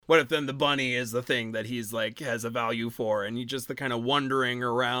what if then the bunny is the thing that he's like has a value for, and you just the kind of wondering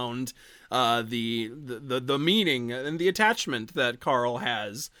around the meaning and the attachment that Carl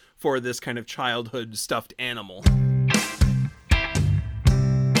has for this kind of childhood stuffed animal.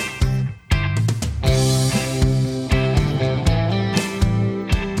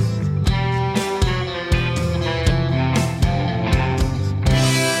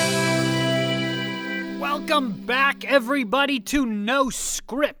 Welcome back, everybody, to No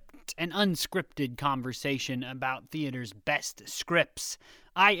Script, an unscripted conversation about theater's best scripts.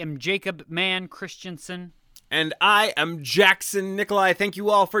 I am Jacob Mann Christensen. And I am Jackson Nikolai. Thank you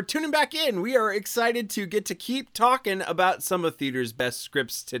all for tuning back in. We are excited to get to keep talking about some of theater's best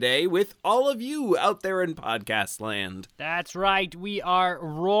scripts today with all of you out there in podcast land. That's right. We are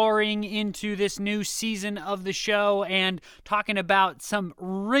roaring into this new season of the show and talking about some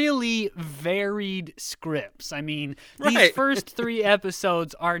really varied scripts. I mean, these first 3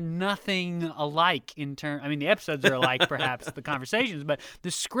 episodes are nothing alike in terms. I mean, the episodes are alike, perhaps, the conversations, but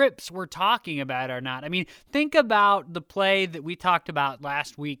the scripts we're talking about are not. I mean, think about the play that we talked about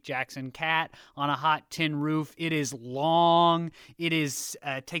last week, Jackson, Cat on a Hot Tin Roof. It is long. It is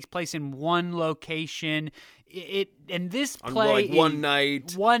takes place in one location. And this play like one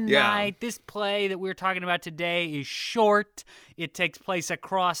night. One night. This play that we're talking about today is short. It takes place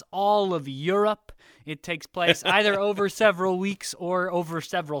across all of Europe. It takes place either over several weeks or over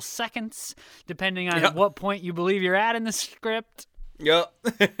several seconds, depending on what point you believe you're at in the script. Yep.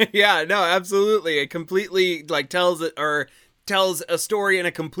 Yeah, no, absolutely. It completely tells a story in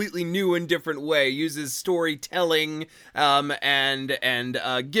a completely new and different way, uses storytelling and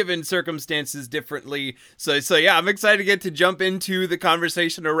given circumstances differently. So yeah, I'm excited to get to jump into the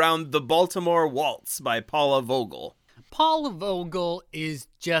conversation around The Baltimore Waltz by Paula Vogel. Paula Vogel is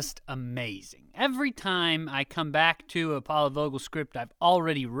just amazing. Every time I come back to a Paula Vogel script I've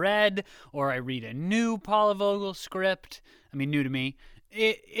already read, or I read a new Paula Vogel script, new to me,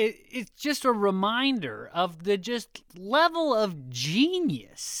 it's just a reminder of the just level of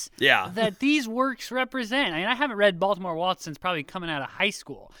genius that these works represent. I mean, I haven't read Baltimore Waltz since probably coming out of high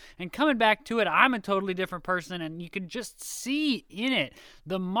school. And coming back to it, I'm a totally different person, and you can just see in it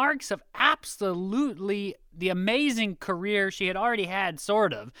the marks of absolutely the amazing career she had already had,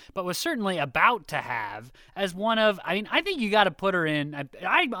 sort of, but was certainly about to have as one of, I think you got to put her in,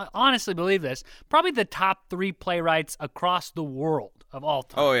 I honestly believe this, probably the top 3 playwrights across the world of all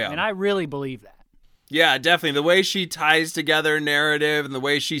time. Oh, yeah. And I really believe that. Yeah, definitely. The way she ties together narrative and the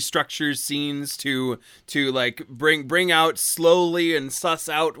way she structures scenes to like bring out slowly and suss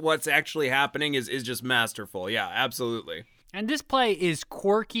out what's actually happening is just masterful. Yeah, absolutely. And this play is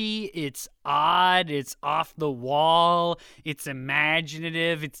quirky, it's odd, it's off the wall, it's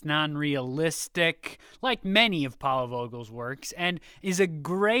imaginative, it's non-realistic, like many of Paula Vogel's works, and is a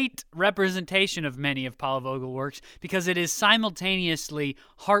great representation of many of Paula Vogel's works because it is simultaneously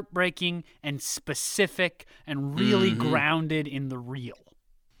heartbreaking and specific and really grounded in the real.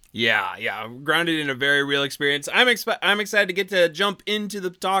 Yeah, grounded in a very real experience. I'm excited to get to jump into the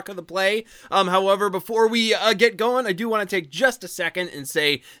talk of the play. However, before we get going, I do want to take just a second and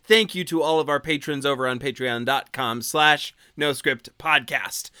say thank you to all of our patrons over on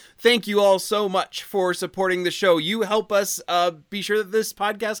patreon.com/NoScriptPodcast. Thank you all so much for supporting the show. You help us be sure that this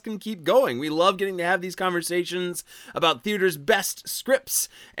podcast can keep going. We love getting to have these conversations about theater's best scripts,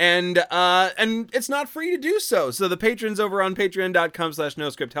 and it's not free to do so. So the patrons over on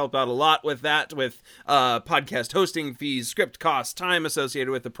patreon.com/NoScript help out a lot with that, with podcast hosting fees, script costs, time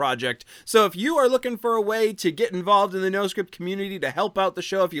associated with the project. So if you are looking for a way to get involved in the No Script community to help out the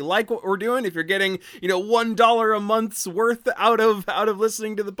show, if you like what we're doing, if you're getting $1 a month's worth out of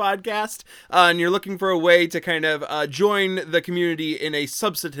listening to the podcast, and you're looking for a way to kind of join the community in a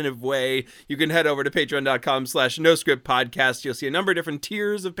substantive way, you can head over to patreon.com/NoScriptPodcast. You'll see a number of different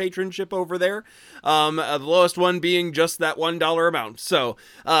tiers of patronship over there. The lowest one being just that $1 amount. So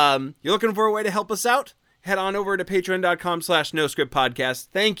you're looking for a way to help us out? Head on over to patreon.com/NoScriptPodcast.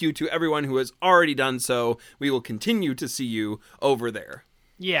 Thank you to everyone who has already done so. We will continue to see you over there.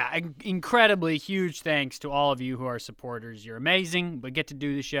 Yeah, incredibly huge thanks to all of you who are supporters. You're amazing, but get to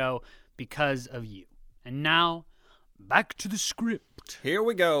do the show because of you. And now, back to the script. Here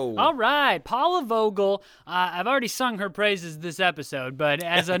we go. All right, Paula Vogel. I've already sung her praises this episode, but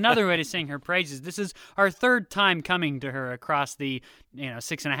as another way to sing her praises, this is our 3rd time coming to her across the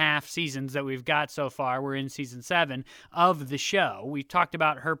 6.5 seasons that we've got so far. We're in season 7 of the show. We talked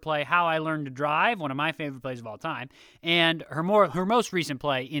about her play How I Learned to Drive, one of my favorite plays of all time, and her most recent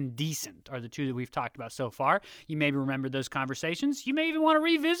play Indecent are the 2 that we've talked about so far. You maybe remember those conversations. You may even want to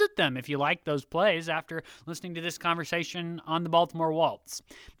revisit them if you like those plays after listening to this conversation on the Baltimore Waltz Waltz.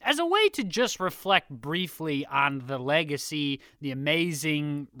 As a way to just reflect briefly on the legacy, the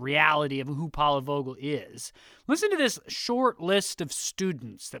amazing reality of who Paula Vogel is, listen to this short list of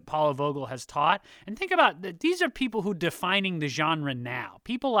students that Paula Vogel has taught, and think about that these are people who are defining the genre now.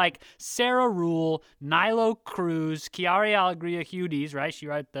 People like Sarah Rule, Nilo Cruz, Chiara Alegria Hudes, right? She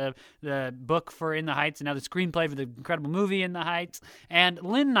wrote the book for In the Heights and now the screenplay for the incredible movie In the Heights, and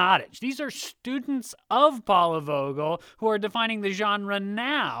Lynn Nottage. These are students of Paula Vogel who are defining the genre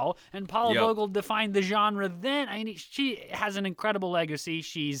now, and Paula Vogel defined the genre then. I mean, she has an incredible legacy.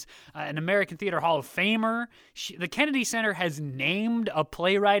 She's an American Theater Hall of Famer. The Kennedy Center has named a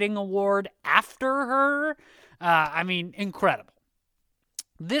playwriting award after her. I mean, incredible.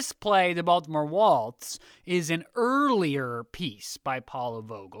 This play, The Baltimore Waltz, is an earlier piece by Paula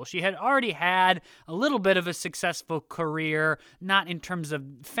Vogel. She had already had a little bit of a successful career, not in terms of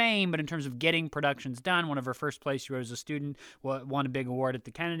fame, but in terms of getting productions done. One of her first plays she wrote as a student won a big award at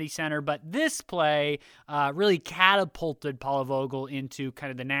the Kennedy Center. But this play really catapulted Paula Vogel into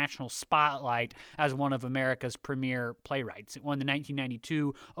kind of the national spotlight as one of America's premier playwrights. It won the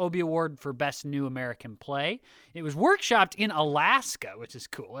 1992 Obie Award for Best New American Play. It was workshopped in Alaska, which is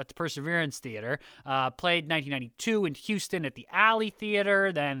cool, at the Perseverance Theater. Played 1992 in Houston at the Alley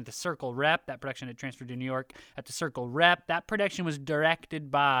Theater, then the Circle Rep. That production had transferred to New York at the Circle Rep. That production was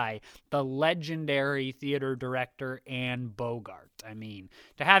directed by the legendary theater director Anne Bogart. I mean,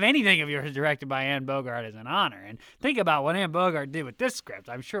 to have anything of yours directed by Anne Bogart is an honor. And think about what Anne Bogart did with this script.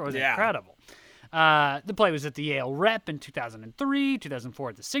 I'm sure it was incredible. The play was at the Yale Rep in 2003, 2004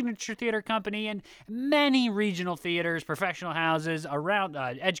 at the Signature Theater Company, and many regional theaters, professional houses, around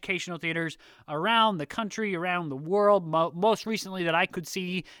educational theaters around the country, around the world. Most recently that I could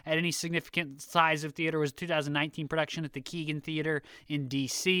see at any significant size of theater was a 2019 production at the Keegan Theater in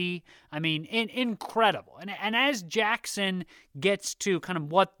D.C. I mean, incredible. And as Jackson gets to kind of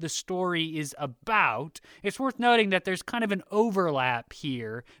what the story is about, it's worth noting that there's kind of an overlap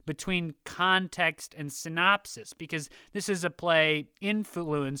here between context and synopsis, because this is a play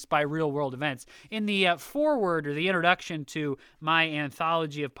influenced by real-world events. In the foreword, or the introduction to my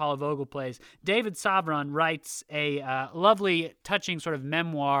anthology of Paula Vogel plays, David Savron writes a lovely, touching sort of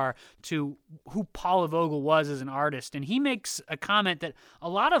memoir to who Paula Vogel was as an artist, and he makes a comment that a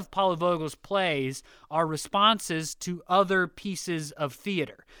lot of Paula Vogel's plays are responses to other pieces of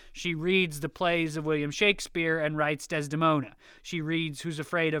theater. She reads the plays of William Shakespeare and writes Desdemona. She reads Who's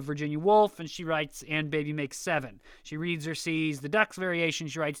Afraid of Virginia Woolf, and she writes And Baby Makes Seven. She reads or sees The Ducks Variation,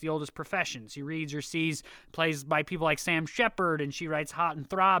 she writes The Oldest Profession. She reads or sees plays by people like Sam Shepard, and she writes Hot and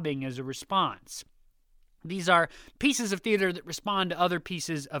Throbbing as a response. These are pieces of theater that respond to other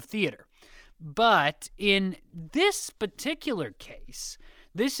pieces of theater. But in this particular case,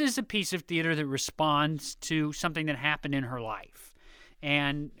 this is a piece of theater that responds to something that happened in her life.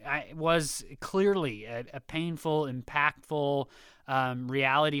 And it was clearly a painful, impactful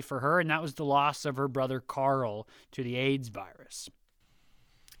reality for her, and that was the loss of her brother Carl to the AIDS virus.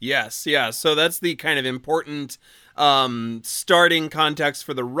 Yes, yeah. So that's the kind of important starting context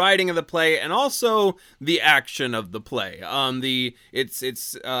for the writing of the play, and also the action of the play.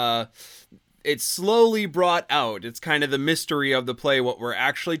 It's slowly brought out. It's kind of the mystery of the play, what we're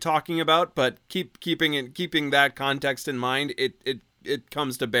actually talking about. But keeping that context in mind, it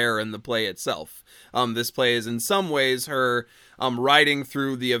comes to bear in the play itself. This play is in some ways her riding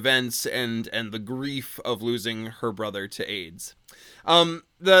through the events and the grief of losing her brother to AIDS.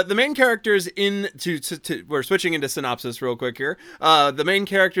 The main characters we're switching into synopsis real quick here. The main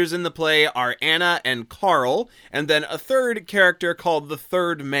characters in the play are Anna and Carl, and then a third character called the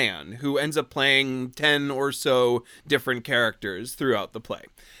Third Man, who ends up playing 10 or so different characters throughout the play.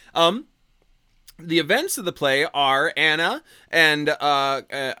 The events of the play are Anna, and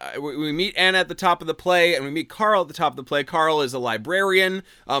we meet Anna at the top of the play, and we meet Carl at the top of the play. Carl is a librarian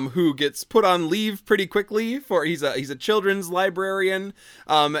who gets put on leave pretty quickly. He's a children's librarian,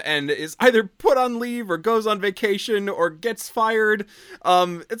 and is either put on leave or goes on vacation or gets fired.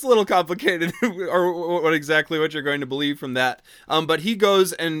 It's a little complicated, or what you're going to believe from that. But he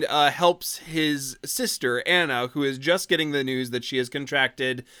goes and helps his sister Anna, who is just getting the news that she has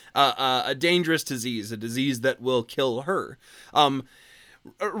contracted a dangerous disease, a disease that will kill her.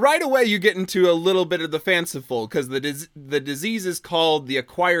 right away you get into a little bit of the fanciful, because the disease is called the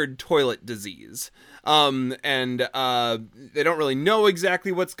acquired toilet disease. And they don't really know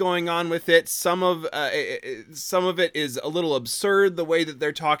exactly what's going on with it. Some of it is a little absurd, the way that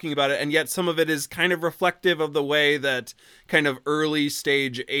they're talking about it, and yet some of it is kind of reflective of the way that kind of early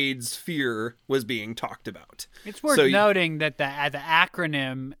stage AIDS fear was being talked about. It's worth noting that the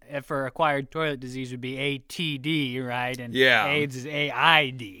acronym for acquired toilet disease would be ATD, right? And AIDS is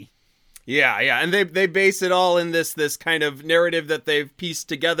AID. Yeah, and they base it all in this kind of narrative that they've pieced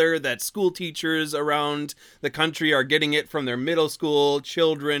together, that school teachers around the country are getting it from their middle school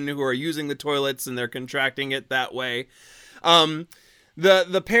children who are using the toilets, and they're contracting it that way.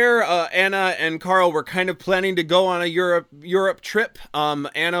 The pair, Anna and Carl, were kind of planning to go on a Europe trip.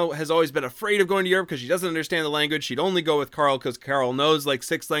 Anna has always been afraid of going to Europe because she doesn't understand the language. She'd only go with Carl because Carl knows like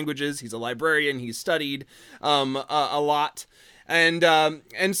 6 languages. He's a librarian. He's studied a lot.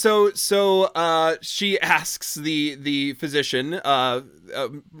 And so she asks the physician,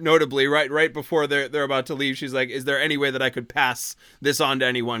 notably right before they're about to leave, she's like, "Is there any way that I could pass this on to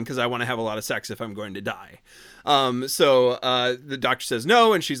anyone? Because I want to have a lot of sex if I'm going to die." So the doctor says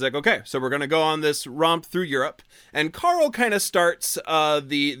no, and she's like, "Okay, so we're gonna go on this romp through Europe." And Carl kind of starts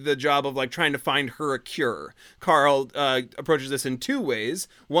the job of like trying to find her a cure. Carl approaches this in 2 ways.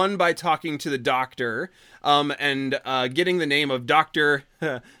 One, by talking to the doctor, and getting the name of Dr.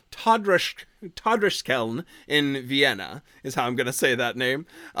 Todrischkeln in Vienna is how I'm going to say that name.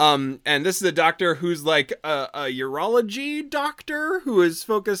 And this is a doctor who's like a urology doctor who is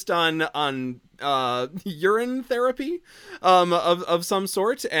focused on urine therapy of some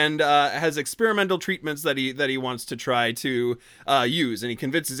sort, and has experimental treatments that he wants to try to use. And he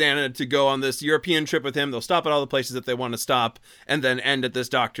convinces Anna to go on this European trip with him. They'll stop at all the places that they want to stop, and then end at this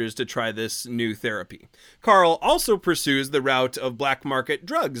doctor's to try this new therapy. Carl also pursues the route of black market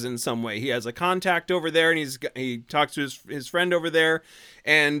drugs in some way. He has a contact over there, and he talks to his friend over there,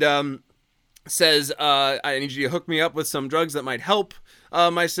 and says, "I need you to hook me up with some drugs that might help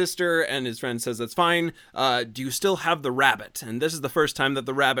my sister." And his friend says, "That's fine. Do you still have the rabbit?" And this is the first time that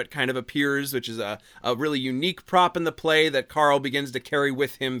the rabbit kind of appears, which is a really unique prop in the play that Carl begins to carry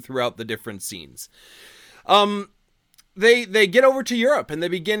with him throughout the different scenes. They get over to Europe, and they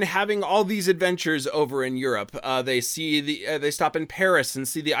begin having all these adventures over in Europe. They stop in Paris and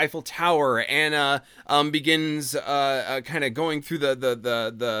see the Eiffel Tower. Anna begins kind of going through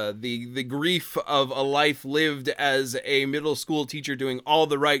the grief of a life lived as a middle school teacher, doing all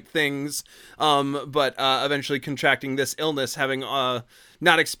the right things, but eventually contracting this illness, having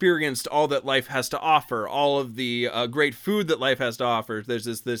not experienced all that life has to offer, all of the great food that life has to offer. There's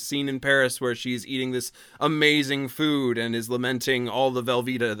this scene in Paris where she's eating this amazing food and is lamenting all the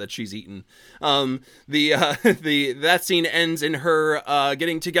Velveeta that she's eaten. That scene ends in her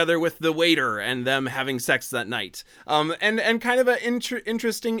getting together with the waiter and them having sex that night. And kind of an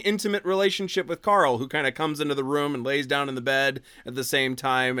interesting, intimate relationship with Carl, who kind of comes into the room and lays down in the bed at the same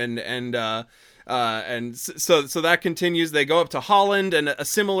time, and so that continues. They go up to Holland, and a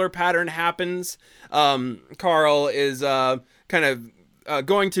similar pattern happens. Carl is kind of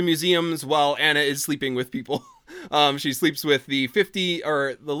going to museums while Anna is sleeping with people. She sleeps with the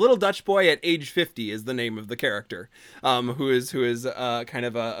little Dutch boy at age 50 is the name of the character, who is kind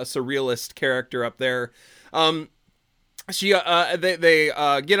of a surrealist character up there. They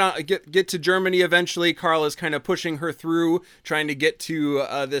get to Germany eventually. Carl is kind of pushing her through, trying to get to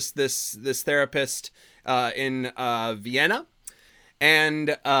this therapist in Vienna,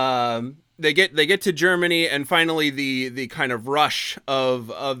 and they get to Germany, and finally the kind of rush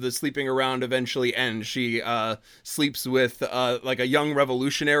of the sleeping around eventually ends. She sleeps with like a young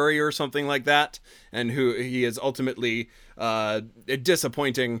revolutionary or something like that, and who he is ultimately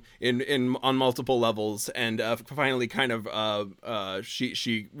disappointing on multiple levels, and finally kind of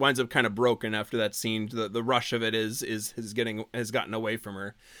she winds up kind of broken after that scene. The rush of it has gotten away from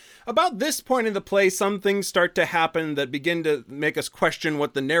her. About this point in the play, some things start to happen that begin to make us question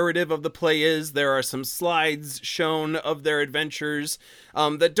what the narrative of the play is. There are some slides shown of their adventures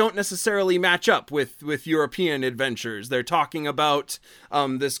that don't necessarily match up with European adventures. They're talking about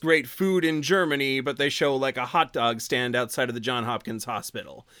this great food in Germany, but they show like a hot dog stand outside of the Johns Hopkins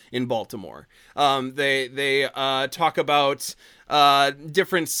Hospital in Baltimore. They talk about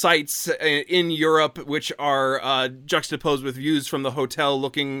different sites in Europe which are juxtaposed with views from the hotel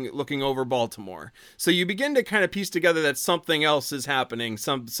looking over Baltimore. So you begin to kind of piece together that something else is happening,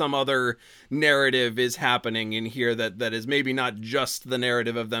 some other narrative is happening in here that is maybe not just the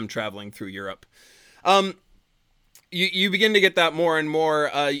narrative of them traveling through Europe. You begin to get that more and more.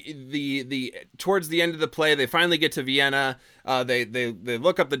 The towards the end of the play, they finally get to Vienna. They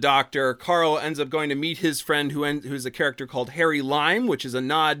look up the doctor. Carl ends up going to meet his friend, who's a character called Harry Lime, which is a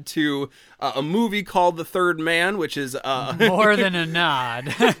nod to a movie called The Third Man, which is more than a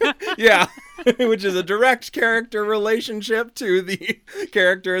nod. Yeah. Which is a direct character relationship to the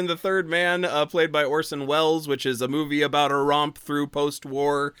character in The Third Man, played by Orson Welles, which is a movie about a romp through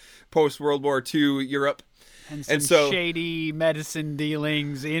post-World War II Europe. And so, shady medicine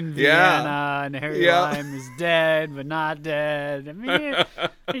dealings in Vienna, and Harry Lime is dead, but not dead. I mean,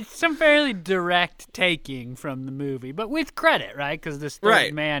 it's some fairly direct taking from the movie, but with credit, right? Because this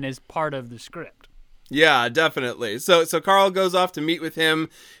third man is part of the script. Yeah, definitely. So Carl goes off to meet with him,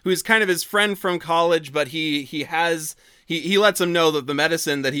 who's kind of his friend from college, but he lets him know that the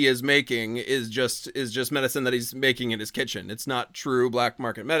medicine that he is making is just medicine that he's making in his kitchen. It's not true black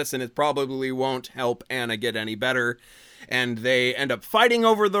market medicine. It probably won't help Anna get any better. And they end up fighting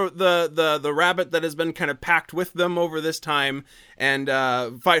over the rabbit that has been kind of packed with them over this time, and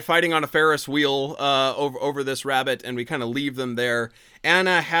fighting on a Ferris wheel over this rabbit, and we kind of leave them there.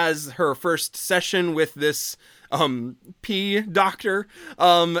 Anna has her first session with this pea doctor,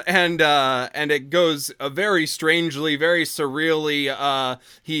 and it goes very strangely, very surreally.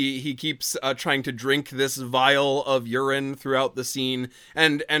 He keeps trying to drink this vial of urine throughout the scene,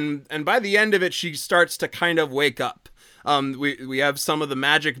 and by the end of it, she starts to kind of wake up. We have some of the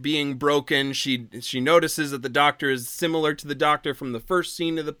magic being broken. She notices that the doctor is similar to the doctor from the first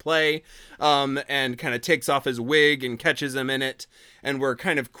scene of the play, and kind of takes off his wig and catches him in it. And we're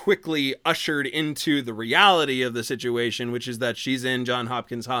kind of quickly ushered into the reality of the situation, which is that she's in Johns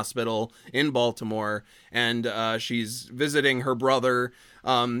Hopkins Hospital in Baltimore, and she's visiting her brother,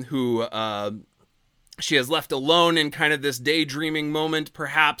 who she has left alone in kind of this daydreaming moment.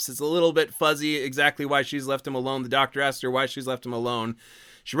 Perhaps it's a little bit fuzzy exactly why she's left him alone. The doctor asks her why she's left him alone.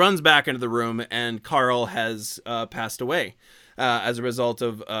 She runs back into the room, and Carl has passed away as a result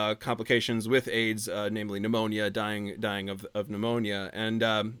of complications with AIDS, namely pneumonia, dying of pneumonia.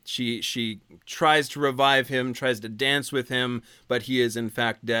 And she tries to revive him, tries to dance with him, but he is in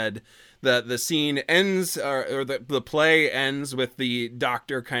fact dead. The scene ends, or the play ends with the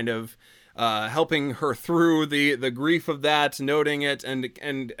doctor kind of helping her through the grief of that, noting it,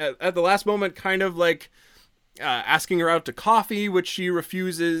 and at the last moment kind of like asking her out to coffee, which she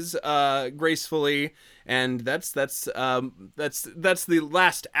refuses gracefully, and that's the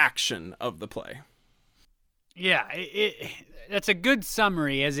last action of the play. Yeah, that's a good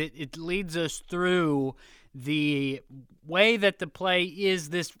summary, as it leads us through the way that the play is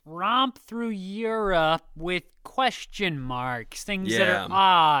this romp through Europe with question marks, things that are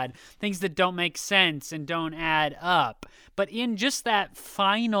odd, things that don't make sense and don't add up. But in just that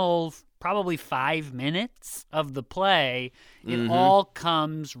final probably 5 minutes of the play, it all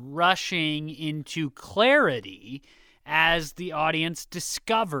comes rushing into clarity as the audience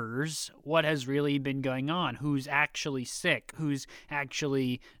discovers what has really been going on, who's actually sick, who's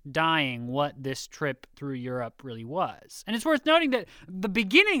actually dying, what this trip through Europe really was. And it's worth noting that the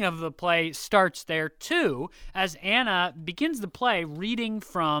beginning of the play starts there too, as Anna begins the play reading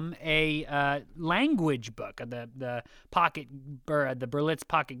from a language book, the Berlitz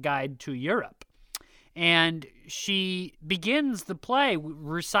Pocket Guide to Europe. And she begins the play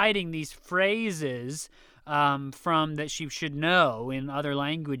reciting these phrases from that she should know in other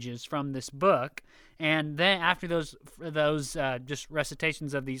languages from this book, and then after those just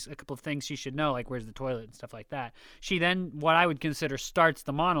recitations of these, a couple of things she should know, like where's the toilet and stuff like that, she then, what I would consider, starts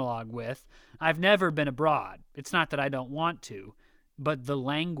the monologue with, "I've never been abroad. It's not that I don't want to, but the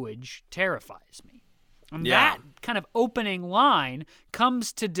language terrifies me." And that kind of opening line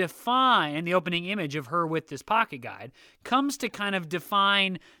comes to define, and the opening image of her with this pocket guide, comes to kind of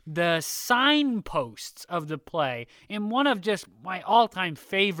define the signposts of the play in one of just my all-time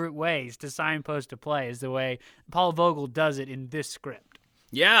favorite ways to signpost a play, is the way Paul Vogel does it in this script.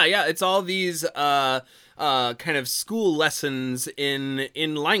 Yeah, it's all these kind of school lessons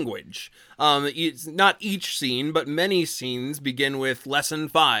in language. It's not each scene, but many scenes begin with lesson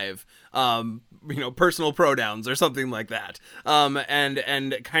 5. Personal pronouns or something like that.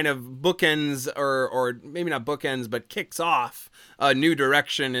 And kind of bookends, or maybe not bookends, but kicks off a new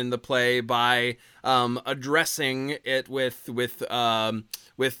direction in the play by addressing it with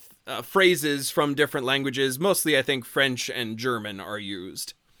phrases from different languages. Mostly, I think French and German are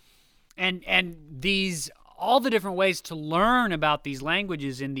used. And these, all the different ways to learn about these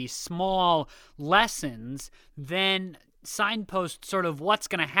languages in these small lessons then signpost sort of what's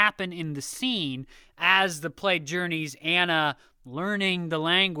going to happen in the scene as the play journeys Anna learning the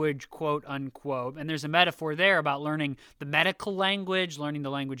language, quote unquote. And there's a metaphor there about learning the medical language, learning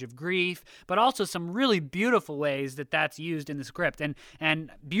the language of grief, but also some really beautiful ways that that's used in the script.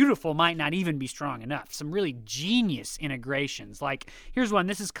 And beautiful might not even be strong enough. Some really genius integrations. Like, here's one.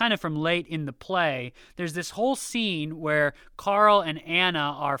 This is kind of from late in the play. There's this whole scene where Carl and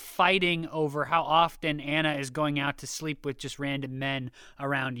Anna are fighting over how often Anna is going out to sleep with just random men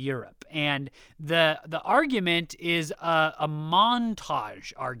around Europe. And the argument is a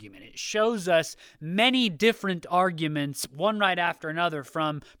montage argument. It shows us many different arguments, one right after another,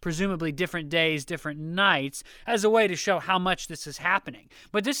 from presumably different days, different nights, as a way to show how much this is happening.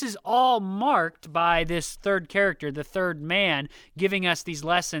 But this is all marked by this third character, the third man, giving us these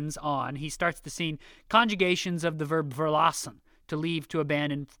lessons on, he starts the scene, conjugations of the verb verlassen, to leave, to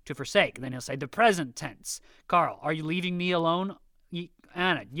abandon, to forsake. And then he'll say the present tense. Carl, are you leaving me alone?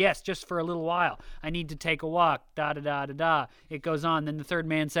 Anna, yes, just for a little while. I need to take a walk, da-da-da-da-da. It goes on. Then the third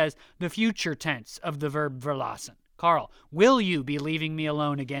man says the future tense of the verb verlassen. Carl, will you be leaving me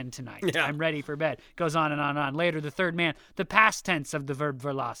alone again tonight? Yeah. I'm ready for bed. Goes on and on and on. Later, the third man, the past tense of the verb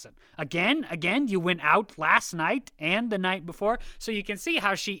verlassen. Again, you went out last night and the night before. So you can see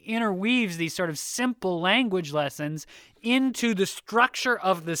how she interweaves these sort of simple language lessons into the structure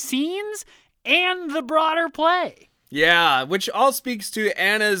of the scenes and the broader play. Yeah, which all speaks to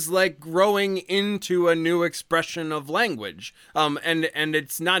Anna's like growing into a new expression of language. And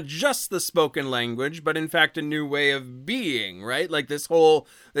it's not just the spoken language, but in fact a new way of being, right? Like this whole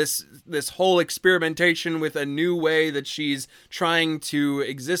experimentation with a new way that she's trying to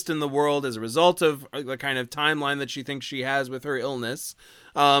exist in the world as a result of the kind of timeline that she thinks she has with her illness.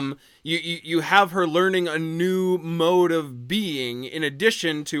 You have her learning a new mode of being in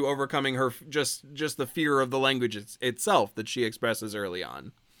addition to overcoming her just the fear of the language itself that she expresses early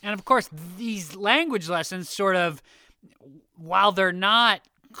on. And of course, these language lessons sort of, while they're not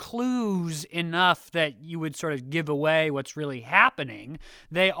clues enough that you would sort of give away what's really happening,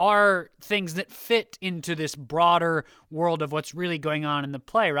 they are things that fit into this broader world of what's really going on in the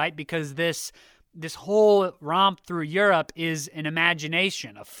play, right? Because this whole romp through Europe is an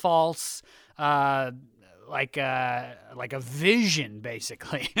imagination, a false, like a vision,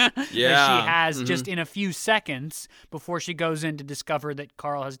 basically, that she has just in a few seconds before she goes in to discover that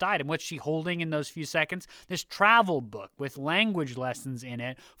Carl has died. And what's she holding in those few seconds? This travel book with language lessons in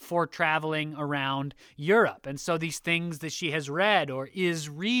it for traveling around Europe. And so these things that she has read or is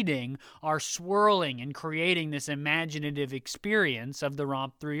reading are swirling and creating this imaginative experience of the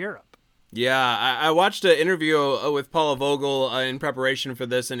romp through Europe. Yeah, I watched an interview with Paula Vogel in preparation for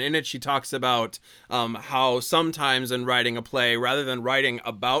this, and in it she talks about how sometimes in writing a play, rather than writing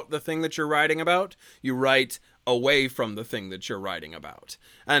about the thing that you're writing about, you write away from the thing that you're writing about.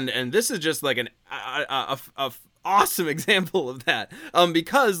 And this is just like an awesome example of that,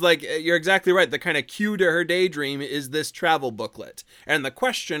 because like you're exactly right, the kind of cue to her daydream is this travel booklet, and the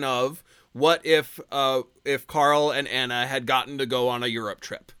question of what if Carl and Anna had gotten to go on a Europe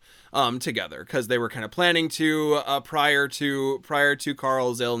trip together, because they were kind of planning to prior to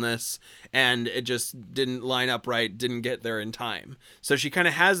Carl's illness, and it just didn't line up right, didn't get there in time. So she kind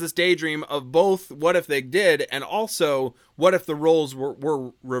of has this daydream of both what if they did, and also what if the roles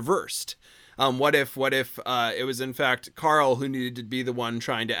were reversed. What if it was in fact Carl who needed to be the one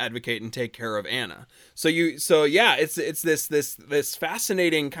trying to advocate and take care of Anna? So it's this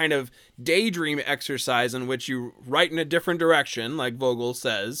fascinating kind of daydream exercise in which you write in a different direction, like Vogel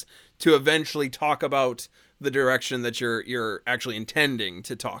says, to eventually talk about the direction that you're actually intending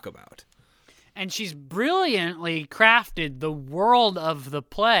to talk about. And she's brilliantly crafted the world of the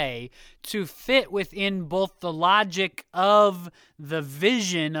play to fit within both the logic of the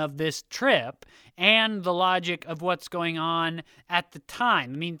vision of this trip and the logic of what's going on at the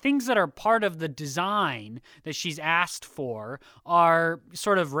time. I mean, things that are part of the design that she's asked for are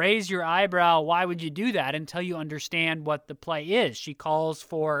sort of raise your eyebrow, why would you do that, until you understand what the play is. She calls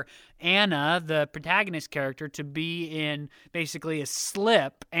for Anna, the protagonist character, to be in basically a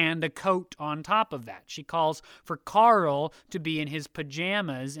slip and a coat on top of that. She calls for Carl to be in his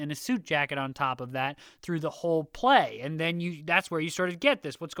pajamas and a suit jacket on top of that through the whole play. And then that's where you sort of get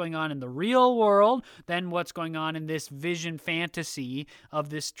this, what's going on in the real world, then what's going on in this vision fantasy of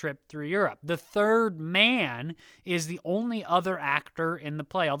this trip through Europe. The third man is the only other actor in the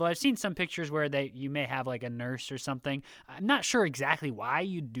play, although I've seen some pictures where you may have like a nurse or something. I'm not sure exactly why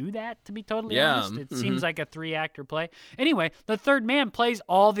you do that, to be totally honest. It seems like a 3-actor play. Anyway, the third man plays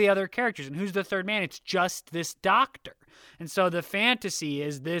all the other characters. And who's the third man? It's just this doctor. And so the fantasy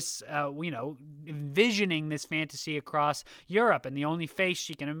is this, envisioning this fantasy across Europe. And the only face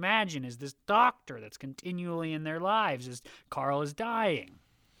she can imagine is this doctor that's continually in their lives as Carl is dying.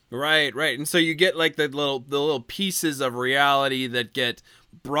 Right. And so you get like the little pieces of reality that get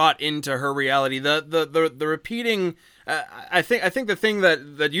brought into her reality. The repeating. I think the thing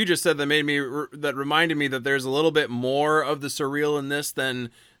that you just said that reminded me that there's a little bit more of the surreal in this than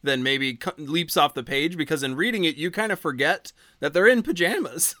maybe leaps off the page, because in reading it you kind of forget that they're in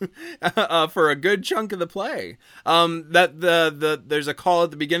pajamas for a good chunk of the play. That there's a call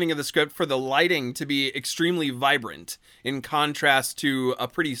at the beginning of the script for the lighting to be extremely vibrant in contrast to a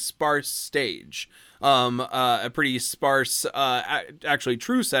pretty sparse stage. A pretty sparse, actually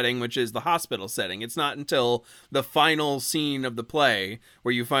true setting, which is the hospital setting. It's not until the final scene of the play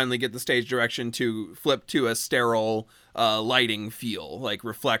where you finally get the stage direction to flip to a sterile lighting feel, like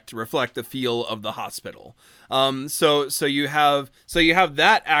reflect the feel of the hospital. So you have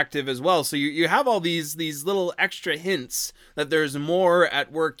that active as well. So you have all these little extra hints that there's more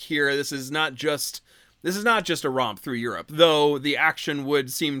at work here. This is not just a romp through Europe, though the action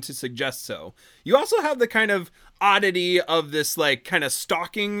would seem to suggest so. You also have the kind of oddity of this like kind of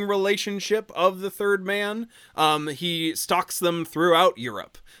stalking relationship of the third man. He stalks them throughout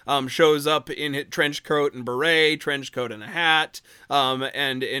Europe. Shows up in trench coat and beret, trench coat and a hat,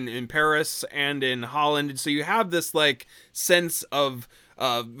 and in Paris and in Holland. So you have this like sense of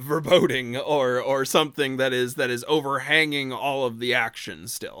foreboding or something that is overhanging all of the action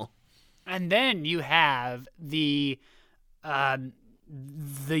still. And then you have the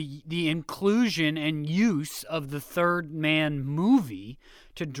inclusion and use of the third man movie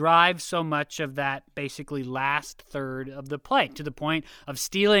to drive so much of that basically last third of the play, to the point of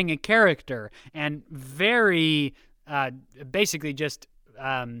stealing a character and very basically just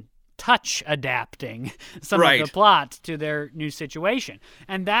touch adapting some of the plot to their new situation.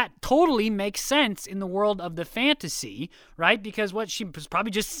 And that totally makes sense in the world of the fantasy, right? Because she was probably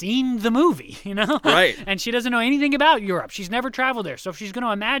just seen the movie, Right. And she doesn't know anything about Europe. She's never traveled there. So if she's going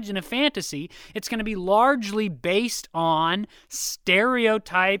to imagine a fantasy, it's going to be largely based on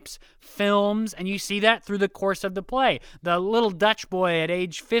stereotypes, films, and you see that through the course of the play. The little Dutch boy at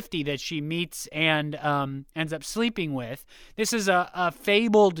age 50 that she meets and ends up sleeping with, this is a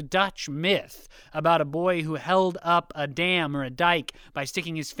fabled Dutch myth about a boy who held up a dam or a dike by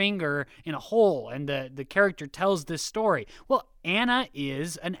sticking his finger in a hole, and the character tells this story. Well, Anna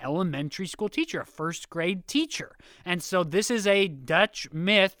is an elementary school teacher, a first grade teacher. And so this is a Dutch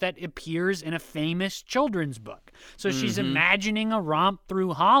myth that appears in a famous children's book. So she's imagining a romp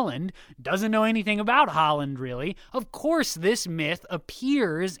through Holland, doesn't know anything about Holland really. Of course, this myth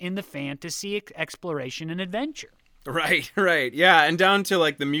appears in the fantasy exploration and adventure. Right. Yeah, and down to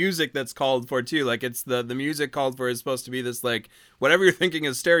like the music that's called for too. Like it's the music called for is supposed to be this like whatever you're thinking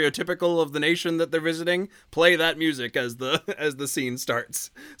is stereotypical of the nation that they're visiting, play that music as the scene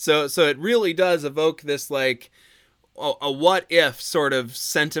starts. So it really does evoke this like a what if sort of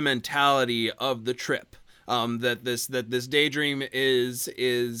sentimentality of the trip. That this daydream is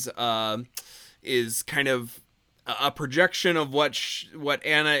kind of a projection of what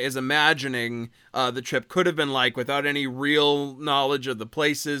Anna is imagining the trip could have been like without any real knowledge of the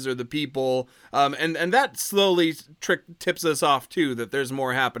places or the people. And that slowly tips us off too, that there's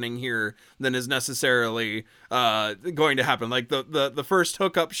more happening here than is necessarily going to happen. Like the first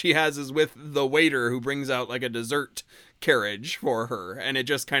hookup she has is with the waiter who brings out like a dessert carriage for her, and it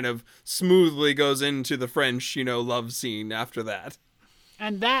just kind of smoothly goes into the French, love scene after that.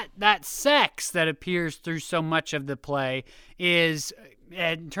 And that sex that appears through so much of the play is,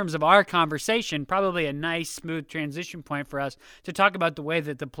 in terms of our conversation, probably a nice, smooth transition point for us to talk about the way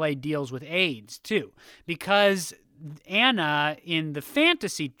that the play deals with AIDS, too. Because Anna, in the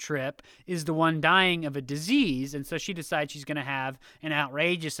fantasy trip, is the one dying of a disease, and so she decides she's going to have an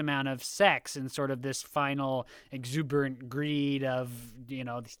outrageous amount of sex in sort of this final exuberant greed of,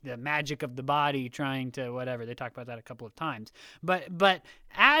 the magic of the body trying to whatever. They talk about that a couple of times. But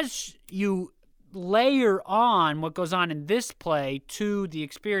as you layer on what goes on in this play to the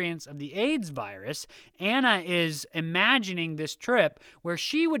experience of the AIDS virus, Anna is imagining this trip where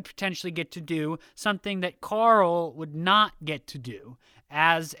she would potentially get to do something that Carl would not get to do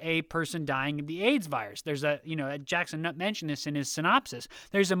as a person dying of the AIDS virus. There's Jackson mentioned this in his synopsis.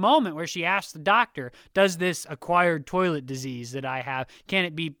 There's a moment where she asks the doctor, does this acquired toilet disease that I have, can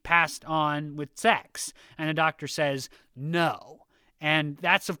it be passed on with sex? And the doctor says, no. And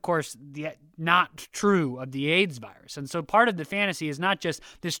that's, of course, not true of the AIDS virus. And so part of the fantasy is not just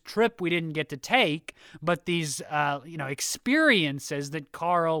this trip we didn't get to take, but these, experiences that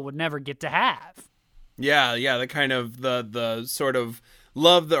Carl would never get to have. Yeah, the kind of the sort of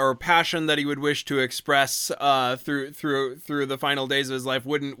love or passion that he would wish to express through the final days of his life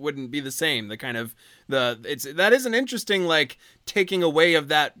wouldn't be the same. The kind of that is an interesting, like, taking away of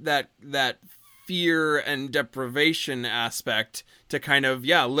that fear and deprivation aspect to kind of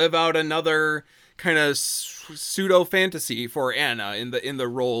live out another kind of pseudo fantasy for Anna in the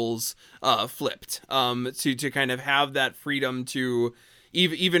roles flipped, to kind of have that freedom to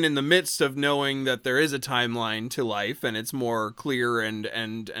even in the midst of knowing that there is a timeline to life and it's more clear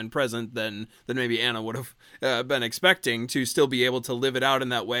and present than maybe Anna would have been expecting, to still be able to live it out in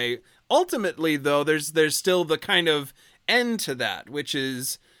that way. Ultimately, though, there's still the kind of end to that, which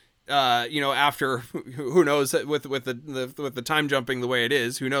is after who knows, with the time jumping the way it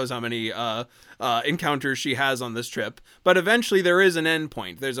is, who knows how many encounters she has on this trip, but eventually there is an end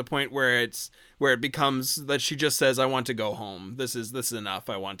point. There's a point where it becomes that she just says, I want to go home. This is enough.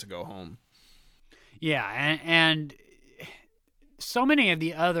 I want to go home. Yeah, and so many of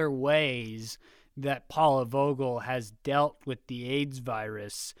the other ways that Paula Vogel has dealt with the AIDS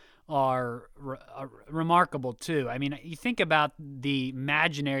virus are remarkable too. I mean, you think about the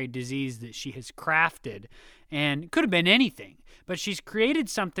imaginary disease that she has crafted, and it could have been anything, but she's created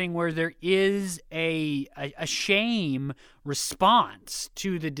something where there is a shame response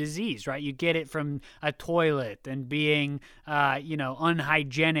to the disease, right? You get it from a toilet and being,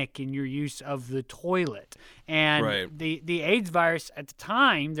 unhygienic in your use of the toilet. And right. the AIDS virus at the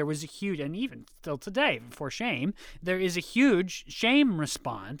time, there was a huge, and even still today, for shame, there is a huge shame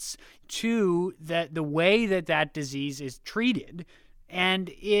response to the way that disease is treated. And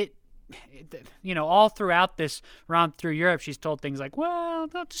it all throughout this round through Europe, she's told things like, well,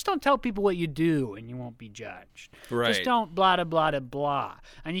 just don't tell people what you do and you won't be judged. Right. Just don't blah, blah, blah, blah.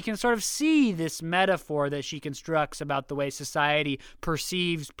 And you can sort of see this metaphor that she constructs about the way society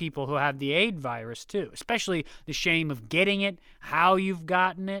perceives people who have the AIDS virus too, especially the shame of getting it, how you've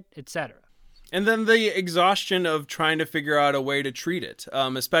gotten it, etc. And then the exhaustion of trying to figure out a way to treat it,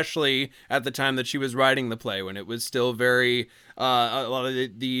 especially at the time that she was writing the play, when it was still very, a lot of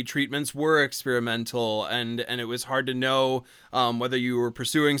the treatments were experimental, and it was hard to know whether you were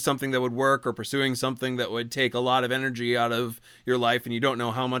pursuing something that would work or pursuing something that would take a lot of energy out of your life, and you don't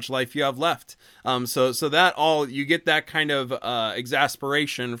know how much life you have left. So that all, you get that kind of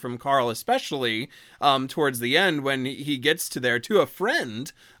exasperation from Carl, especially towards the end when he gets to a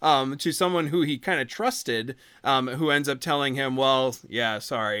friend, to someone who he kind of trusted, who ends up telling him, well, yeah,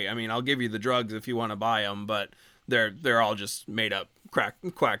 sorry, I mean, I'll give you the drugs if you want to buy them, but they're all just made up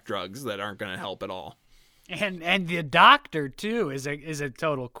quack drugs that aren't going to help at all. And the doctor too is a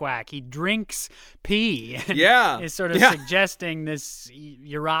total quack. He drinks pee. And is sort of suggesting this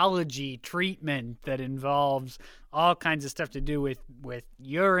urology treatment that involves all kinds of stuff to do with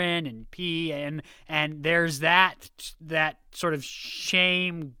urine and pee, and there's that sort of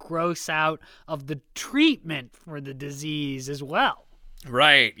shame, gross out of the treatment for the disease as well.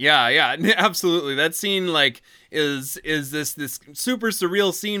 Right. Yeah, absolutely. That scene, like, is this super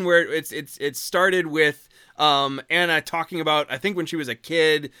surreal scene where it started with Anna talking about, I think when she was a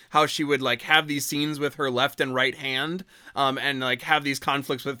kid, how she would like have these scenes with her left and right hand, and like have these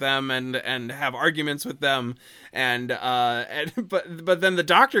conflicts with them and have arguments with them, but then the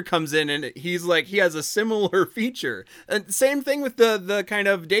doctor comes in and he's like, he has a similar feature. And same thing with the kind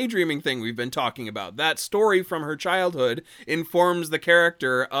of daydreaming thing we've been talking about. That story from her childhood informs the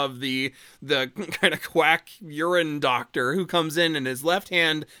character of the kind of quack urine doctor who comes in and his left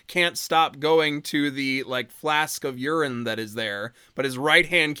hand can't stop going to the like flask of urine that is there, but his right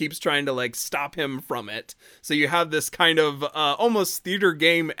hand keeps trying to like stop him from it. So you have this kind of almost theater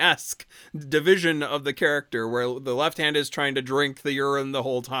game-esque division of the character where the left hand is trying to drink the urine the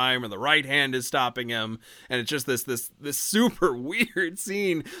whole time and the right hand is stopping him, and it's just this super weird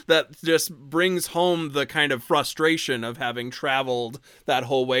scene that just brings home the kind of frustration of having traveled that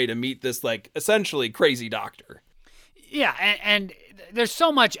whole way to meet this like essentially crazy doctor. Yeah, and there's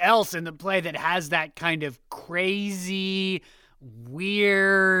so much else in the play that has that kind of crazy,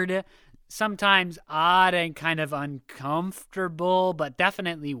 weird, sometimes odd and kind of uncomfortable, but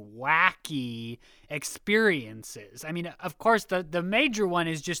definitely wacky experiences. I mean, of course, the major one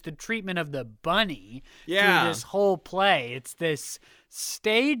is just the treatment of the bunny through this whole play. It's this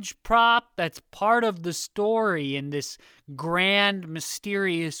stage prop that's part of the story in this grand,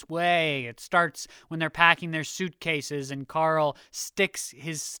 mysterious way. It starts when they're packing their suitcases and Carl sticks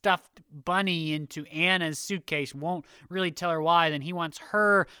his stuffed bunny into Anna's suitcase, won't really tell her why. Then he wants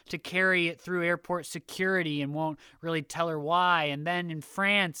her to carry it through airport security and won't really tell her why. And then in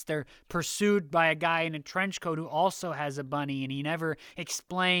France, they're pursued by a guy in a trench coat who also has a bunny and he never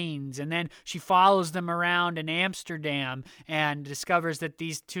explains. And then she follows them around in Amsterdam and discovers that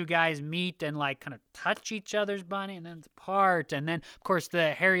these two guys meet and like kind of touch each other's bunny and then it's apart. And then, of course,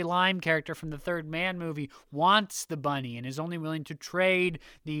 the Harry Lime character from the Third Man movie wants the bunny and is only willing to trade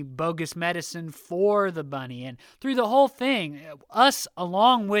the bogus medicine for the bunny. And through the whole thing, us,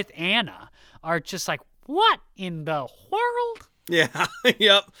 along with Anna, are just like, what in the world? Yeah,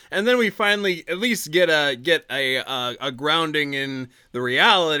 yep. And then we finally at least get a grounding in the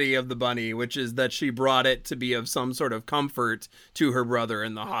reality of the bunny, which is that she brought it to be of some sort of comfort to her brother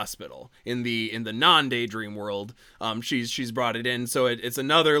in the hospital. In the non-Daydream world, she's brought it in, so it's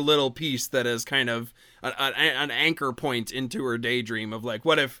another little piece that is kind of an anchor point into her daydream of like,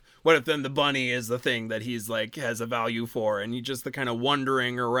 what if then the bunny is the thing that he's like has a value for, and you just the kind of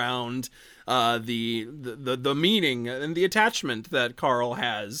wondering around the meaning and the attachment that Carl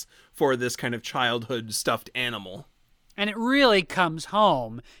has for this kind of childhood stuffed animal. And it really comes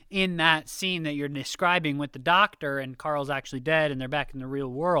home in that scene that you're describing with the doctor and Carl's actually dead and they're back in the real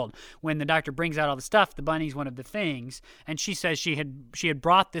world. When the doctor brings out all the stuff, the bunny's one of the things. And she says she had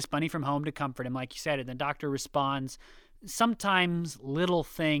brought this bunny from home to comfort him, like you said. And the doctor responds, sometimes little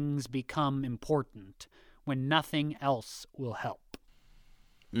things become important when nothing else will help.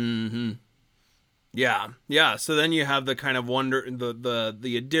 Mm-hmm. Yeah. So then you have the kind of wonder,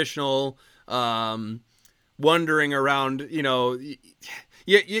 the additional wondering around, you know,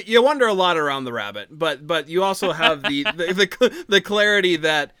 you wonder a lot around the rabbit, but you also have the clarity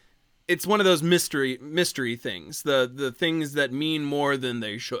that it's one of those mystery things, the things that mean more than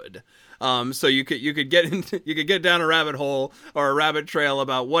they should. So you could get down a rabbit hole or a rabbit trail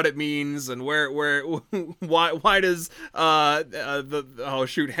about what it means and why does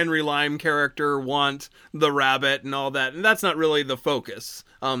Henry Lime character want the rabbit and all that, and that's not really the focus.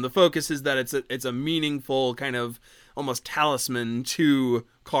 The focus is that it's a meaningful kind of almost talisman to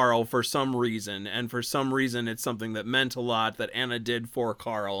Carl for some reason, and for some reason it's something that meant a lot that Anna did for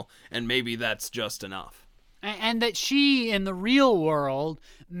Carl, and maybe that's just enough. And that she, in the real world,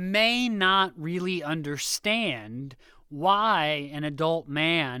 may not really understand why an adult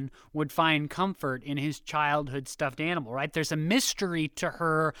man would find comfort in his childhood stuffed animal, right? There's a mystery to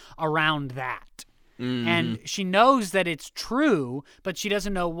her around that. Mm-hmm. And she knows that it's true, but she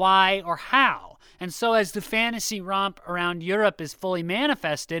doesn't know why or how. And so as the fantasy romp around Europe is fully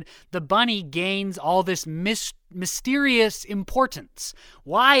manifested, the bunny gains all this mysterious importance.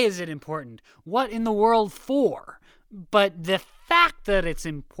 Why is it important? What in the world for? But the fact that it's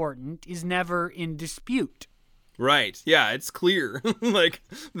important is never in dispute. Right. Yeah, it's clear. Like,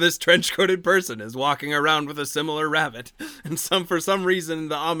 this trench-coated person is walking around with a similar rabbit, and for some reason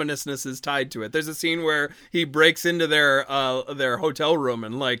the ominousness is tied to it. There's a scene where he breaks into their hotel room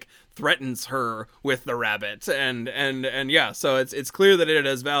and like threatens her with the rabbit, and yeah, so it's clear that it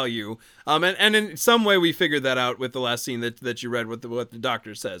has value. And in some way we figured that out with the last scene that you read, what the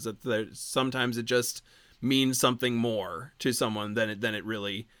doctor says, that sometimes it just means something more to someone than it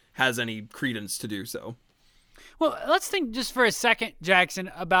really has any credence to do so. Well, let's think just for a second,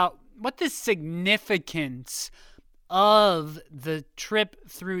 Jackson, about what the significance of the trip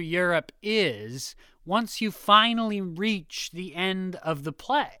through Europe is once you finally reach the end of the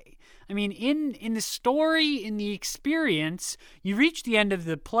play. I mean, in the story, in the experience, you reach the end of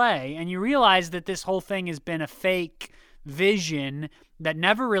the play and you realize that this whole thing has been a fake vision that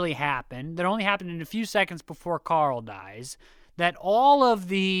never really happened, that only happened in a few seconds before Carl dies, that all of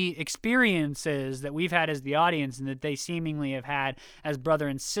the experiences that we've had as the audience and that they seemingly have had as brother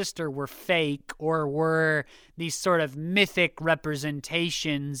and sister were fake or were these sort of mythic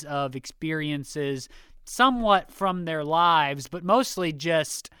representations of experiences somewhat from their lives, but mostly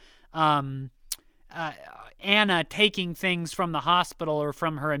just Anna taking things from the hospital or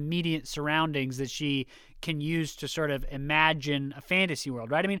from her immediate surroundings that she can use to sort of imagine a fantasy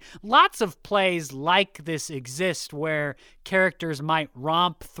world, right? I mean, lots of plays like this exist where characters might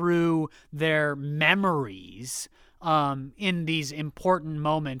romp through their memories in these important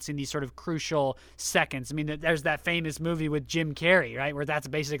moments, in these sort of crucial seconds. I mean, there's that famous movie with Jim Carrey, right, where that's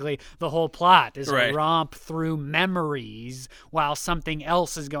basically the whole plot, is a romp through memories while something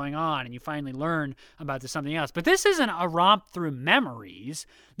else is going on, and you finally learn about something else. But this isn't a romp through memories.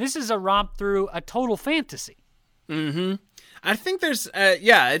 This is a romp through a total fantasy. Mm-hmm. I think there's,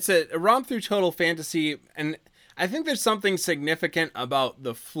 it's a romp through total fantasy, and I think there's something significant about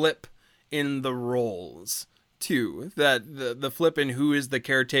the flip in the roles too. That the flip in who is the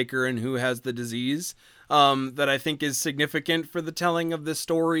caretaker and who has the disease, that I think is significant for the telling of this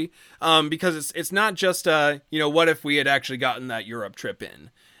story. Because it's not just what if we had actually gotten that Europe trip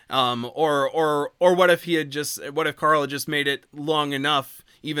in, or what if Carl had just made it long enough,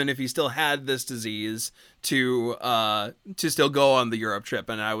 even if he still had this disease, to still go on the Europe trip,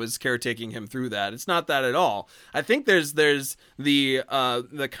 and I was caretaking him through that. It's not that at all. I think there's the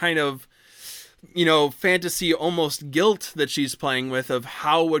kind of fantasy, almost guilt that she's playing with, of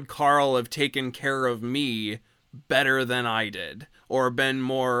how would Carl have taken care of me better than I did, or been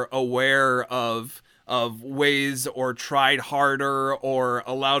more aware of ways, or tried harder, or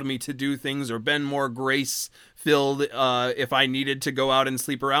allowed me to do things, or been more grace filled if I needed to go out and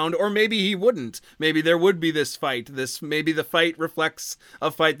sleep around. Or maybe he wouldn't. Maybe there would be this fight. Maybe the fight reflects a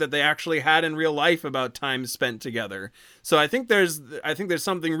fight that they actually had in real life about time spent together. So I think there's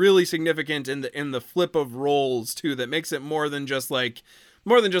something really significant in the flip of roles too, that makes it more than just like a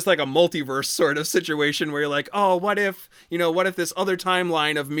multiverse sort of situation where you're like, oh, what if this other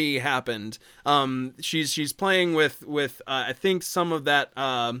timeline of me happened? She's playing with I think some of that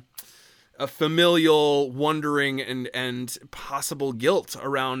a familial wondering and possible guilt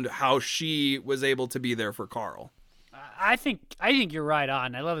around how she was able to be there for Carl. I think you're right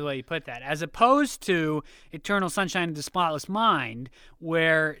on. I love the way you put that. As opposed to Eternal Sunshine of the Spotless Mind,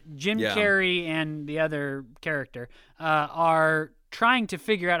 where Jim Carrey and the other character are trying to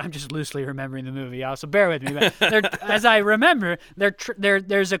figure out. I'm just loosely remembering the movie, so bear with me. But as I remember,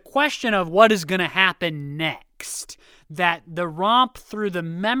 there's a question of what is going to happen next. That the romp through the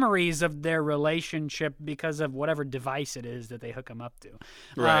memories of their relationship, because of whatever device it is that they hook them up to,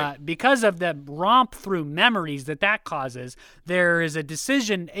 right. Because of the romp through memories that causes, there is a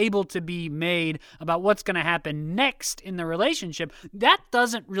decision able to be made about what's going to happen next in the relationship. That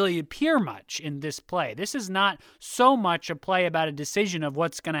doesn't really appear much in this play. This is not so much a play about a decision of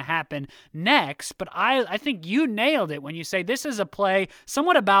what's going to happen next, but I think you nailed it when you say this is a play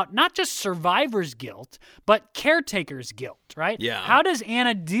somewhat about not just survivor's guilt, but caretaker's guilt, right? Yeah. How does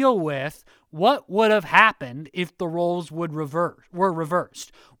Anna deal with what would have happened if the roles were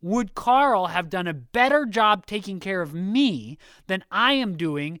reversed? Would Carl have done a better job taking care of me than I am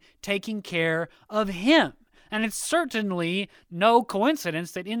doing taking care of him? And it's certainly no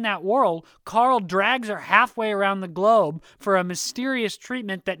coincidence that in that world, Carl drags her halfway around the globe for a mysterious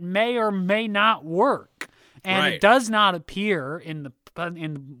treatment that may or may not work. And right. It does not appear in the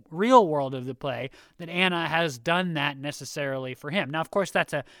real world of the play that Anna has done that necessarily for him. Now, of course,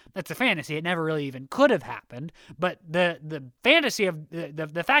 that's a fantasy. It never really even could have happened. But the fantasy of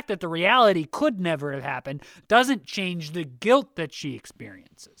the fact that the reality could never have happened doesn't change the guilt that she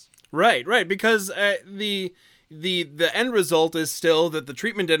experiences. Right, because the end result is still that the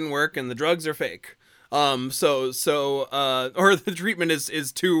treatment didn't work and the drugs are fake. Or the treatment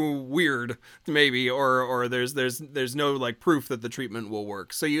is too weird, maybe, or there's no like proof that the treatment will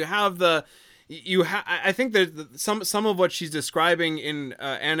work. So you have I think that some of what she's describing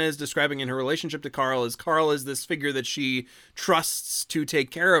Anna is describing in her relationship to Carl is this figure that she trusts to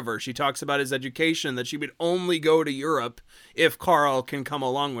take care of her. She talks about his education, that she would only go to Europe if Carl can come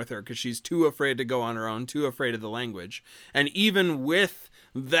along with her, because she's too afraid to go on her own, too afraid of the language. And even with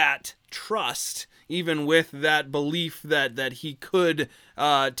that trust, even with that belief that he could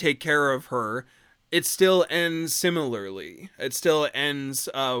take care of her, it still ends similarly. It still ends,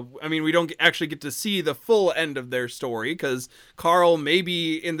 we don't actually get to see the full end of their story, because Carl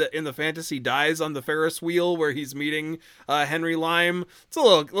maybe in the fantasy dies on the Ferris wheel where he's meeting Henry Lime. It's a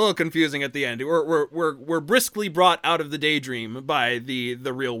little confusing at the end. We're briskly brought out of the daydream by the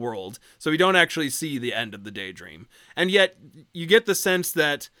real world, so we don't actually see the end of the daydream. And yet you get the sense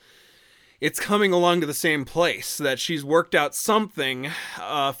that it's coming along to the same place, that she's worked out something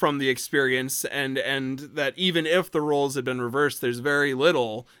from the experience, and that even if the roles had been reversed, there's very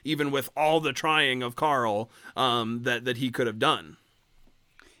little, even with all the trying of Carl, that he could have done.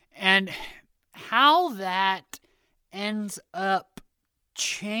 And how that ends up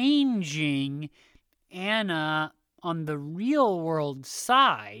changing Anna on the real world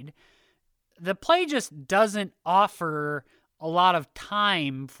side, the play just doesn't offer a lot of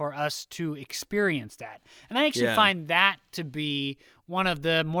time for us to experience that. And I actually find that to be one of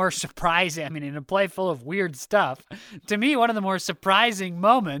the more surprising, I mean, in a play full of weird stuff, to me, one of the more surprising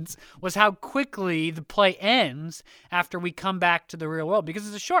moments was how quickly the play ends after we come back to the real world. Because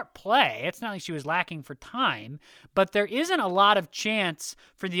it's a short play. It's not like she was lacking for time, but there isn't a lot of chance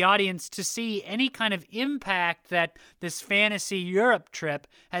for the audience to see any kind of impact that this fantasy Europe trip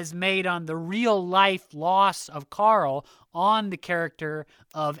has made on the real life loss of Carl on the character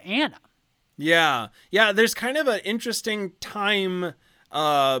of Anna. Yeah. There's kind of an interesting time,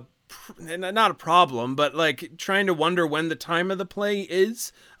 not a problem, but like trying to wonder when the time of the play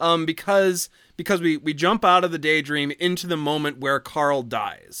is, because we jump out of the daydream into the moment where Carl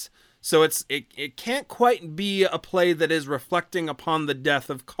dies. So it can't quite be a play that is reflecting upon the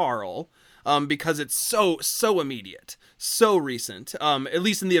death of Carl, because it's so immediate, so recent, at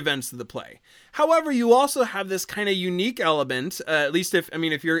least in the events of the play. However, you also have this kind of unique element, at least if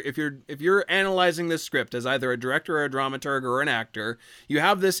you're analyzing this script as either a director or a dramaturg or an actor, you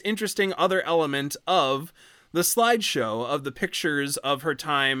have this interesting other element of the slideshow of the pictures of her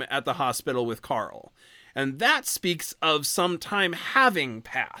time at the hospital with Carl. And that speaks of some time having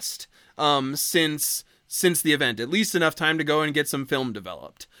passed, since the event, at least enough time to go and get some film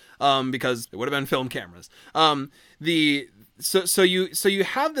developed, because it would have been film cameras. So you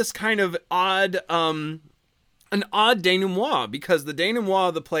have this kind of odd, an odd denouement, because the denouement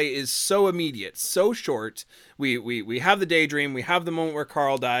of the play is so immediate, so short. We have the daydream, we have the moment where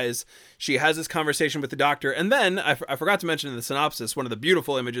Carl dies, she has this conversation with the doctor, and then, I forgot to mention in the synopsis, one of the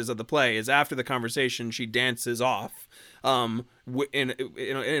beautiful images of the play is after the conversation, she dances off in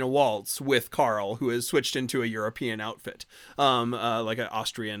a waltz with Carl, who has switched into a European outfit, like an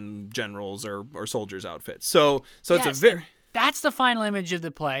Austrian general's or soldier's outfit. So yes, it's a very... That's the final image of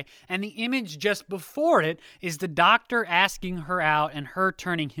the play, and the image just before it is the doctor asking her out and her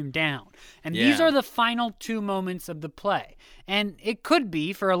turning him down. And these are the final two moments of the play. And it could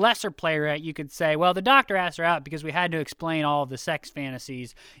be, for a lesser playwright, you could say, well, the doctor asked her out because we had to explain all of the sex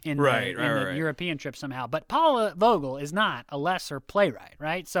fantasies in the European trip somehow. But Paula Vogel is not a lesser playwright,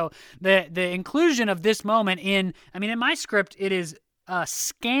 right? So the inclusion of this moment in my script, it is a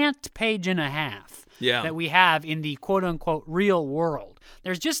scant page and a half that we have in the quote-unquote real world.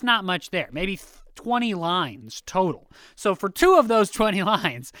 There's just not much there, maybe 20 lines total. So for two of those 20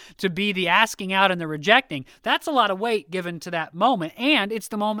 lines to be the asking out and the rejecting, that's a lot of weight given to that moment, and it's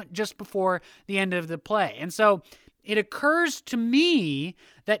the moment just before the end of the play. And so it occurs to me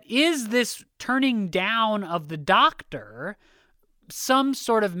that is this turning down of the doctor some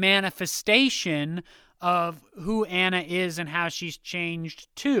sort of manifestation of who Anna is and how she's changed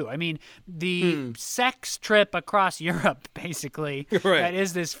too. I mean, the sex trip across Europe, basically, that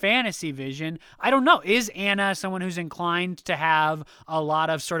is this fantasy vision. I don't know. Is Anna someone who's inclined to have a lot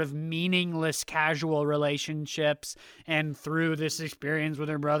of sort of meaningless casual relationships, and through this experience with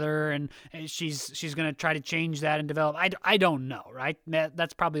her brother, and she's going to try to change that and develop? I don't know, right?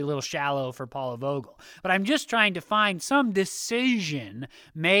 That's probably a little shallow for Paula Vogel. But I'm just trying to find some decision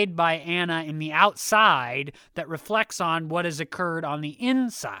made by Anna in the outside that reflects on what has occurred on the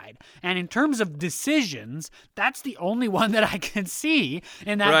inside. And in terms of decisions, that's the only one that I can see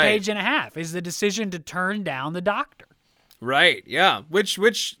in that page and a half, is the decision to turn down the doctor. Right, yeah, which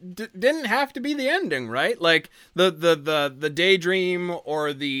didn't have to be the ending, right? Like the daydream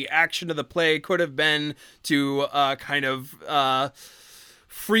or the action of the play could have been to kind of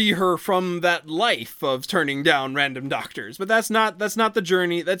free her from that life of turning down random doctors. But that's not the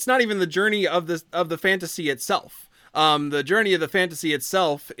journey. That's not even the journey of the fantasy itself. The journey of the fantasy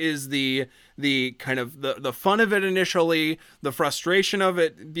itself is the kind of the fun of it initially, the frustration of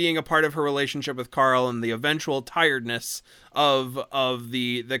it being a part of her relationship with Carl, and the eventual tiredness of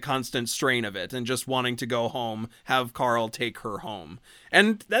the constant strain of it, and just wanting to go home, have Carl take her home.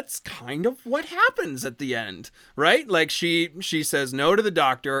 And that's kind of what happens at the end, right? Like she says no to the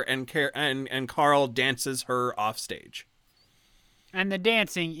doctor, and Carl dances her off stage. And the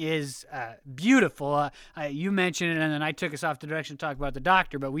dancing is beautiful. You mentioned it, and then I took us off the direction to talk about the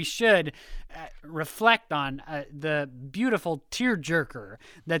doctor, but we should reflect on the beautiful tearjerker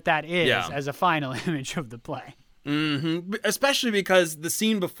that is as a final image of the play. Mm-hmm. Especially because the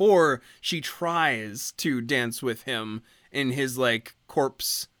scene before, she tries to dance with him in his like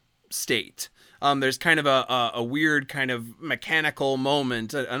corpse state. There's kind of a weird kind of mechanical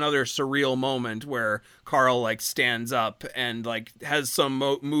moment, another surreal moment where Carl like stands up and like has some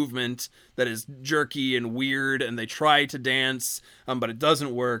movement that is jerky and weird, and they try to dance, but it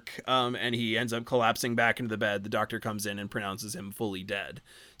doesn't work, and he ends up collapsing back into the bed. The doctor comes in and pronounces him fully dead.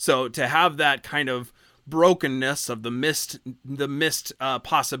 So to have that kind of brokenness of the missed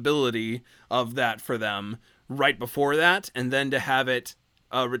possibility of that for them right before that, and then to have it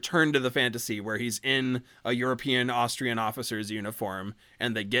return to the fantasy where he's in a European Austrian officer's uniform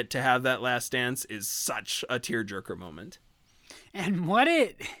and they get to have that last dance is such a tearjerker moment. And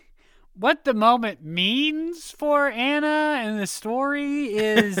what the moment means for Anna and the story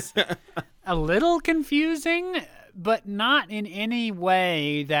is a little confusing, but not in any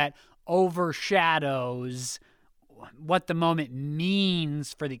way that overshadows what the moment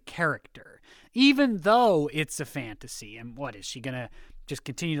means for the character. Even though it's a fantasy, and what is she gonna just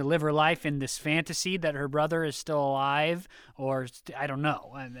continue to live her life in this fantasy that her brother is still alive, or I don't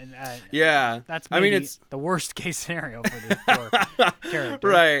know. Yeah, that's it's the worst case scenario for this poor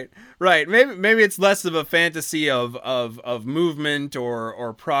character. Right. Maybe it's less of a fantasy of movement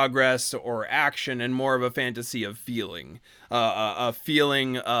or progress or action, and more of a fantasy of feeling, a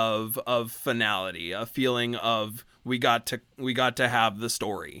feeling of finality, a feeling of we got to have the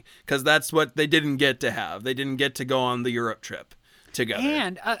story, because that's what they didn't get to have. They didn't get to go on the Europe trip together.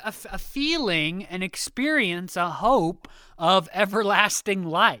 And a feeling, an experience, a hope of everlasting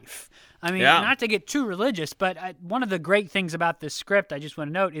life. I mean, not to get too religious, but one of the great things about this script, I just want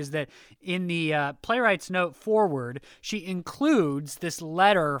to note, is that in the playwright's note forward, she includes this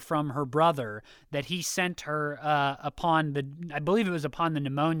letter from her brother that he sent her upon the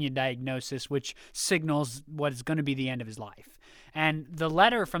pneumonia diagnosis, which signals what is going to be the end of his life. And the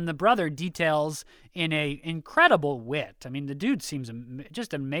letter from the brother details in a incredible wit. I mean, the dude seems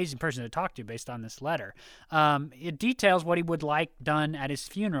just an amazing person to talk to based on this letter. It details what he would like done at his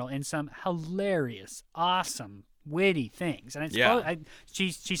funeral in some hilarious, awesome, witty things. And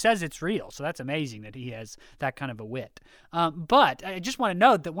she says it's real, so that's amazing that he has that kind of a wit. But I just want to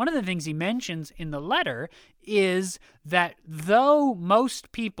note that one of the things he mentions in the letter is that though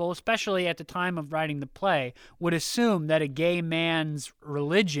most people, especially at the time of writing the play, would assume that a gay man's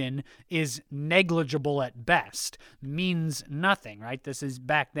religion is negligible at best, means nothing, right? This is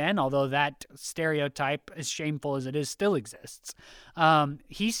back then, although that stereotype, as shameful as it is, still exists.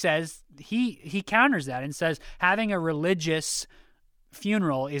 He says, he counters that and says, having a religious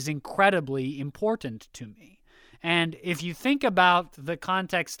funeral is incredibly important to me. And if you think about the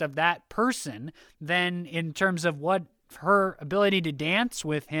context of that person, then in terms of what her ability to dance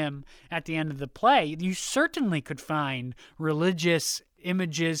with him at the end of the play, you certainly could find religious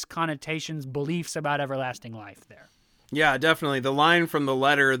images, connotations, beliefs about everlasting life there. Yeah, definitely. The line from the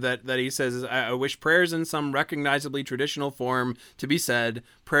letter that he says is, I wish prayers in some recognizably traditional form to be said,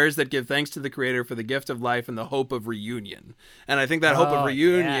 prayers that give thanks to the Creator for the gift of life and the hope of reunion. And I think that hope of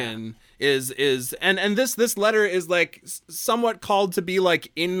reunion is this letter is like somewhat called to be like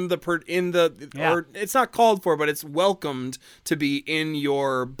or it's not called for, but it's welcomed to be in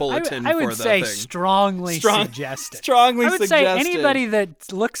your bulletin. I would say strongly suggested. Strongly suggested. I would say anybody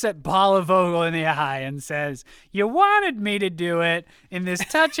that looks at Paula Vogel in the eye and says, you wanted me to do it in this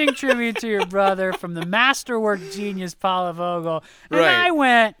touching tribute to your brother from the masterwork genius Paula Vogel, and I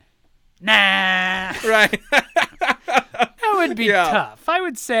went, nah. Right. That would be tough. I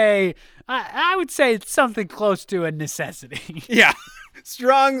would say it's something close to a necessity. Yeah.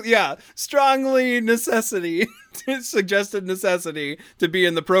 Strongly necessity, suggested necessity to be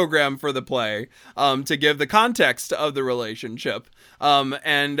in the program for the play, to give the context of the relationship,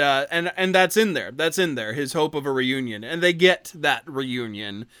 and that's in there. That's in there. His hope of a reunion, and they get that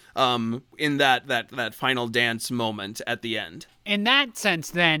reunion, in that final dance moment at the end. In that sense,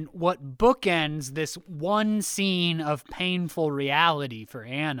 then, what bookends this one scene of painful reality for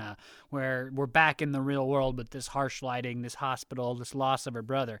Anna, where we're back in the real world with this harsh lighting, this hospital, this loss of her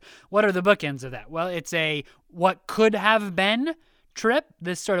brother. What are the bookends of that? Well, it's a what could have been trip,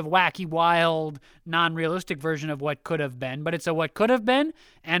 this sort of wacky, wild, non-realistic version of what could have been, but it's a what could have been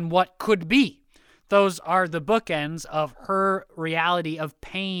and what could be. Those are the bookends of her reality of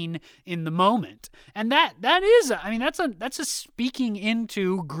pain in the moment. And that's a speaking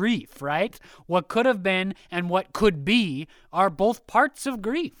into grief, right? What could have been and what could be are both parts of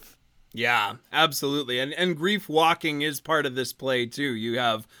grief. Yeah, absolutely. And grief walking is part of this play too. You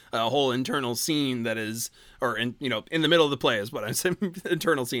have a whole internal scene that is, in the middle of the play is what I'm saying,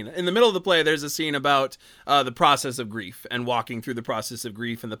 internal scene. In the middle of the play, there's a scene about the process of grief and walking through the process of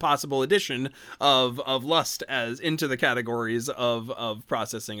grief and the possible addition of lust as into the categories of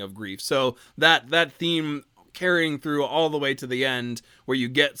processing of grief. So that theme carrying through all the way to the end, where you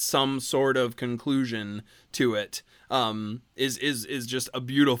get some sort of conclusion to it, is just a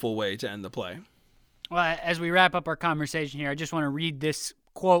beautiful way to end the play. Well, as we wrap up our conversation here, I just want to read this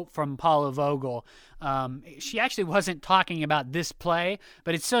quote from Paula Vogel. She actually wasn't talking about this play,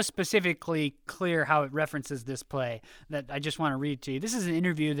 but it's so specifically clear how it references this play that I just want to read to you. This is an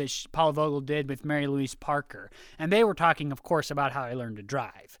interview that Paula Vogel did with Mary Louise Parker, and they were talking, of course, about How I Learned to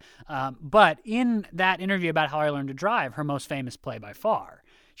Drive. But in that interview about How I Learned to Drive, her most famous play by far,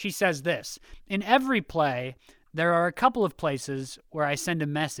 she says this: "In every play, there are a couple of places where I send a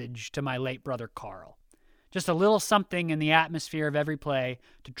message to my late brother Carl. Just a little something in the atmosphere of every play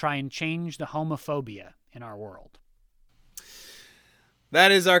to try and change the homophobia in our world."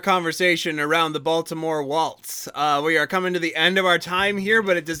 That is our conversation around the Baltimore Waltz. We are coming to the end of our time here,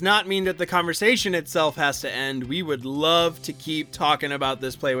 but it does not mean that the conversation itself has to end. We would love to keep talking about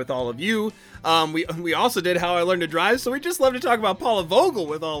this play with all of you. We also did How I Learned to Drive, so we just love to talk about Paula Vogel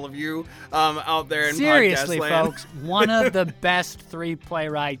with all of you out there in Seriously, podcast land. folks, one of the best 3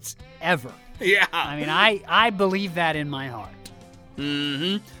 playwrights ever. Yeah. I mean, I believe that in my heart.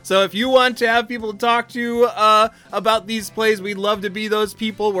 So if you want to have people to talk to about these plays, we'd love to be those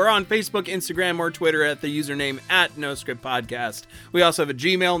people. We're on Facebook, Instagram, or Twitter at the username @NoScriptPodcast. We also have a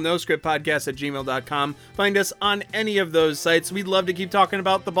Gmail, noscriptpodcast@gmail.com. Find us on any of those sites. We'd love to keep talking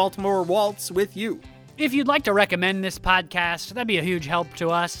about the Baltimore Waltz with you. If you'd like to recommend this podcast, that'd be a huge help to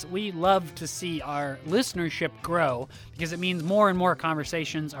us. We love to see our listenership grow because it means more and more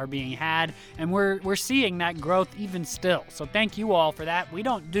conversations are being had, and we're seeing that growth even still. So thank you all for that. We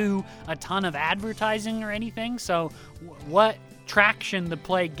don't do a ton of advertising or anything, so what traction the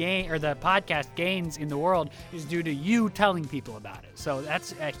podcast gains in the world is due to you telling people about it. So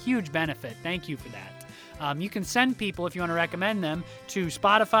that's a huge benefit. Thank you for that. You can send people, if you want to recommend them, to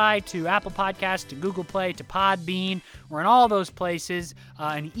Spotify, to Apple Podcasts, to Google Play, to Podbean. We're in all those places.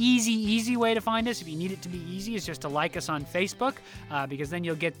 An easy way to find us, if you need it to be easy, is just to like us on Facebook, because then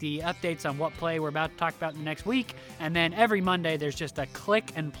you'll get the updates on what play we're about to talk about in the next week. And then every Monday, there's just a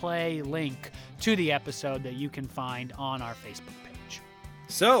click and play link to the episode that you can find on our Facebook page.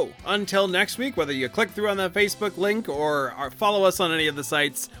 So, until next week, whether you click through on that Facebook link or follow us on any of the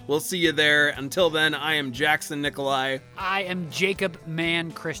sites, we'll see you there. Until then, I am Jackson Nikolai. I am Jacob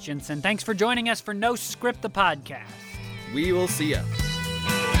Mann Christensen. Thanks for joining us for No Script, the podcast. We will see you.